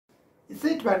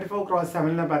இசை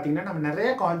 24x7ல பார்த்தீங்கன்னா நம்ம நிறைய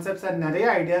கான்செப்ட்ஸ் அண்ட் நிறைய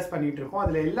ஐடியாஸ் பண்ணிட்டு இருக்கோம்.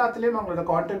 அதில் எல்லாத்துலேயும் அவங்களோட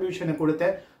கான்ட்ரிபியூஷனை கொடுத்து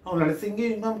அவங்களோட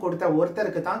சிங்கிங்கும் கொடுத்த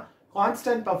ஒருத்தருக்கு தான்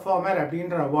கான்ஸ்டன்ட் பர்ஃபார்மர்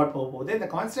அப்படின்ற அவார்ட் போக போகுது. இந்த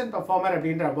கான்ஸ்டன்ட் பர்ஃபார்மர்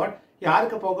அப்படின்ற அவார்ட்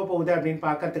யாருக்கு போக போகுது அப்படின்னு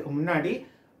பார்க்கறதுக்கு முன்னாடி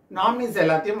நாமினிஸ்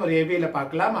எல்லாத்தையும் ஒரு ஏவியில்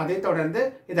பார்க்கலாம். அதை தொடர்ந்து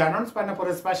இதை அனௌன்ஸ் பண்ண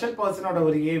போகிற ஸ்பெஷல் பர்சனோட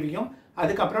ஒரு ஏவியும்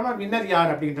அதுக்கப்புறமா வின்னர்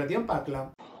யார் அப்படின்றதையும் பார்க்கலாம்.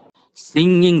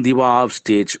 Singing Diva of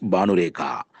stage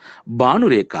Bhanurekha.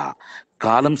 Bhanurekha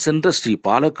காலம் சென்ற ஸ்ரீ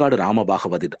பாலக்காடு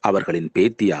ராமபாகவதர் அவர்களின்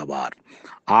பேத்தி ஆவார்.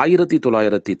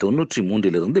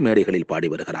 1993 மேடைகளில் பாடி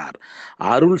வருகிறார்.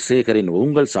 அருள் சேகரின்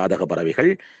உங்கள் சாதக பறவைகள்,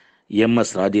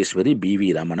 MS. Rajeswari, PV.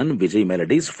 Ramanan, Vijay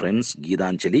melodies, friends,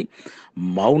 Gitanjali,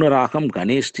 Mouna Ragam,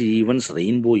 Ganesh events,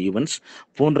 rainbow events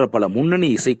போன்ற பல முன்னணி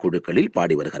இசைக்குழுக்களில்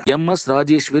பாடி வருகிறார். எம்.எஸ்.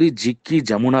 ராஜேஸ்வரி, ஜிக்கி,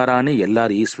 ஜமுனா ராணி,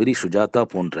 எல்.ஆர். ஈஸ்வரி, சுஜாதா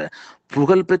போன்ற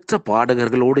புகழ்பெற்ற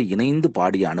பாடகர்களோடு இணைந்து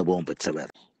பாடிய அனுபவம்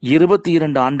பெற்றவர்.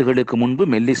 22 ஆண்டுகளுக்கு முன்பு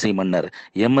மெல்லிசை மன்னர்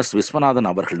எம்.எஸ். விஸ்வநாதன்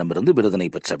அவர்களிடமிருந்து விருதினை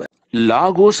பெற்றவர்.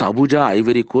 Lagos, Abuja,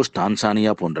 Ivory Coast,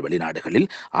 Tanzania போன்ற வெளிநாடுகளில்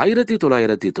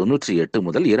 1998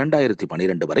 முதல்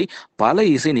 2012 வரை பல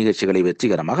இசை நிகழ்ச்சிகளை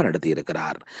வெற்றிகரமாக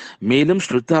நடத்தியிருக்கிறார். மேலும்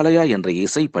ஸ்ருத்தாலயா என்ற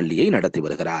இசை பள்ளியை நடத்தி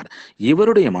வருகிறார்.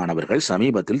 இவருடைய மாணவர்கள்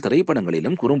சமீபத்தில்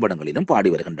திரைப்படங்களிலும் குறும்படங்களிலும்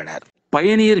பாடி வருகின்றனர்.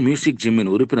 பயனியர் மியூசிக்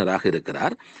ஜிம்மின் உறுப்பினராக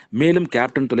இருக்கிறார். மேலும்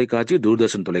கேப்டன் தொலைக்காட்சி,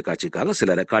 தூர்தர்ஷன் தொலைக்காட்சிக்காக சில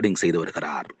ரெக்கார்டிங் செய்து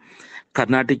வருகிறார்.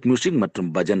 கர்நாடிக் மியூசிக் மற்றும்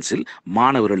பஜன்ஸில்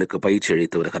மாணவர்களுக்கு பயிற்சி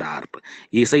அளித்து வருகிறார்.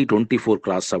 இசை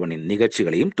 24x7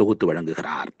 நிகழ்ச்சிகளையும் தொகுத்து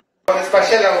வழங்குகிறார்.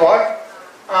 ஸ்பெஷல் அவார்ட்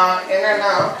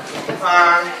என்னன்னா,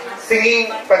 சிங்கிங்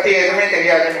பத்தி எதுவுமே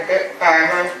தெரியாது எனக்கு.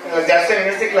 Just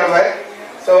music lower.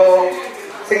 So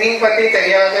singing பத்தி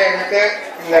தெரியாத எனக்கு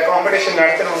இந்த காம்படிஷன்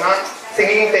நடத்தணும்னா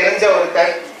சிங்கிங் தெரிஞ்ச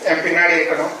ஒருத்தர் என் பின்னாடி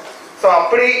இருக்கணும். ஸோ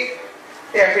அப்படி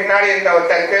என் பின்னாடி இருந்த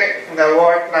ஒருத்தருக்கு இந்த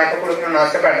அவார்ட் நான் இப்போ கொடுக்கணும்னு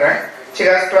ஆசைப்படுறேன். She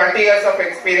has 20 years of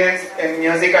experience in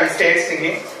music and stage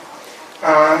singing.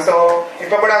 So,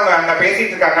 இப்போ கூட அவங்க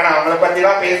பேசிட்டு இருக்காங்க. நான் அவங்கள பத்தி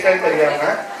தான் பேசுறேன்னு தெரியாம.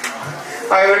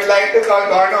 I would like to call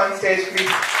God on stage,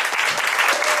 please.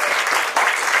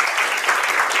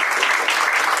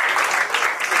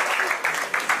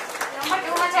 ரொம்ப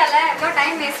too much ஆல எவ்வளவு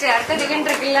டைம் வேஸ்ட். அடுத்த இவென்ட்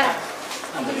இருக்குல்ல,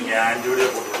 நீங்க ஆன்ஜூடியா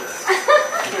போடுங்க.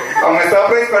 அவங்க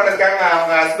சர்ப்ரைஸ் பண்றதுக்காக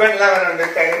அவங்க ஹஸ்பண்ட்லாம் வேற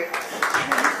வந்திருக்காரு.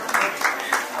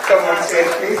 Come on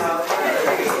stage, please.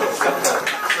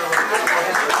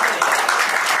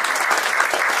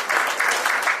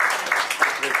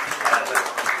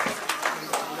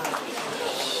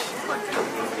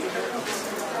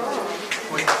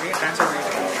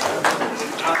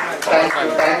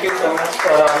 Thank you so much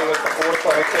for all your support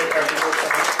for it.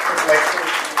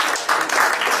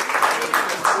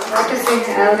 What to say?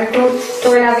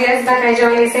 2.5 years back I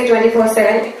joined ISA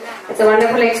 24/7. It's a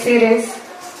wonderful experience.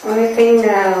 Only thing,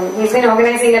 he's been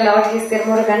organizing a lot. He's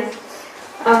Bhanurekha.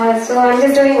 So I'm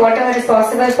just doing whatever is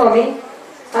possible for me.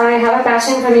 I have a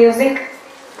passion for music.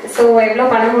 So evlo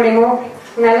panna mudiyumo,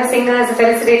 nalla singers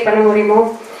felicitate panna mudiyumo.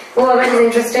 Whoever is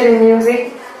interested in music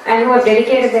and who have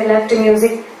dedicated their life to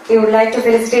music, we would like to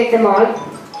felicitate them all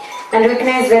and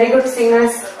recognize very good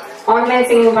singers. Online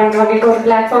singing பண்றவங்களுக்கு ஒரு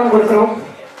platform கொடுக்கிறோம்.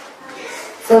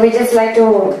 So we just like to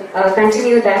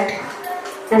continue that.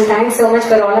 And thanks so much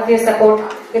for all of your support.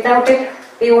 Without it,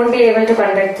 we won't be able to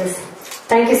conduct this.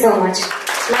 Thank you so much.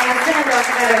 My husband and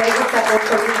daughter are a very good support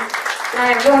for me. I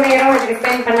don't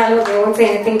depend panalo, they won't say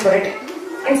anything for it.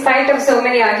 In spite of so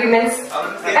many arguments,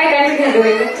 I continue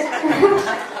doing it.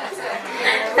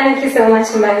 Thank you so much,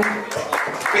 ma'am.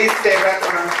 Please stay back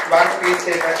on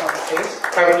stage.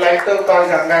 I would like to call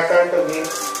Gangaka to give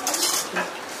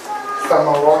some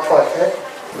award for her.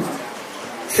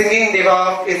 Singing Diva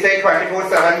is a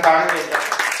 24/7 Bhanurekha.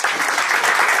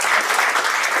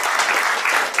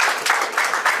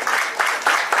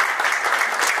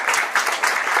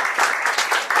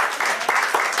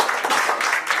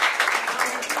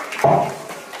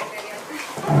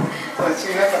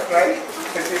 Sheena, surprise.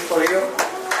 This is for you.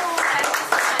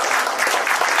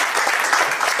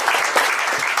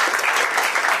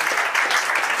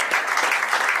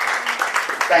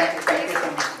 Thank you so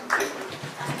much.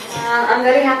 I'm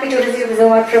very happy to receive this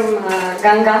award from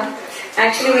Ganga.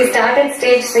 Actually, we started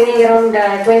stage singing around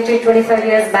 20-25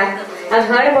 years back. I've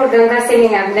heard about Ganga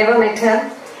singing. I've never met her.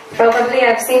 Probably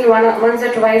I've seen once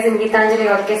or twice in Geetanjali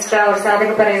Orchestra or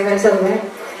Sadhaka Parayugal somewhere.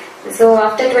 So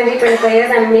after 20-25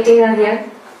 years, I'm meeting her here.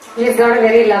 She's got a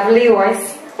very lovely voice.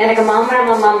 எனக்கு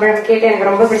மாம்பழம் கேட்டு எனக்கு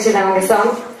ரொம்ப பிடிச்சது அவங்க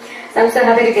song. I'm so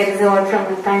happy to get this award from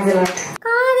her. Thanks a lot.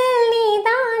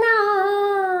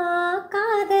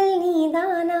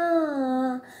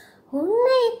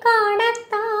 உன்னை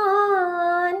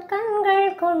காணத்தான் கண்கள்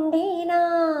கொண்டேனா,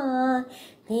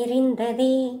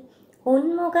 தெரிந்ததே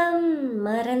உன்முகம்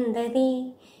மறந்ததே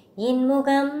என்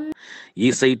முகம்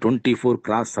இசை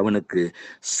 24x7க்கு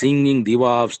singing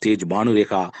Diva of stage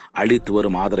Bhanurekha அளித்து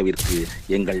வரும் ஆதரவிற்கு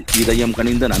எங்கள் இதயம்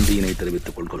கனிந்த நன்றியினை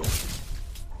தெரிவித்துக் கொள்கிறோம்.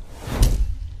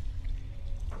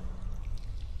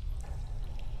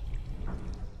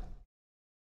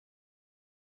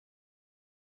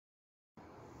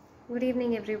 Good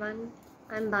evening everyone.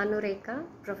 I'm Bhanurekha,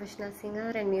 professional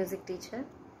singer and music teacher.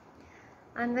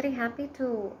 I'm very happy to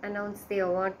announce the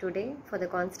award today for the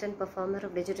Constant Performer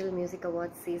of Digital Music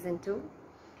Awards Season 2.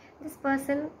 This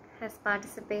person has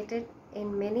participated in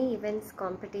many events,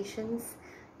 competitions,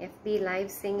 FB live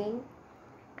singing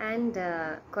and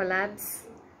collabs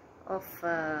of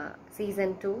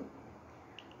Season 2.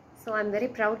 So I'm very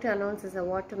proud to announce this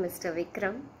award to Mr.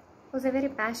 Vikram, who's a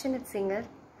very passionate singer.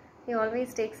 He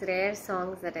always takes rare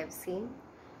songs that I've seen,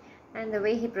 and the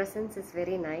way he presents is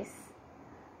very nice,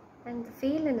 and the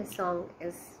feel in a song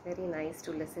is very nice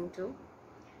to listen to.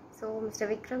 So Mr.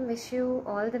 Vikram, wish you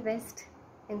all the best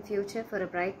in future for a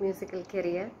bright musical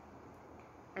career.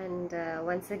 And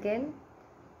once again,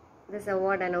 this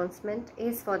award announcement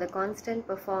is for the Constant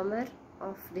Performer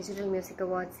of Digital Music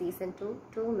Awards Season 2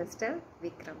 to Mr.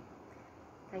 Vikram.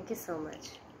 Thank you so much.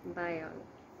 Bye all.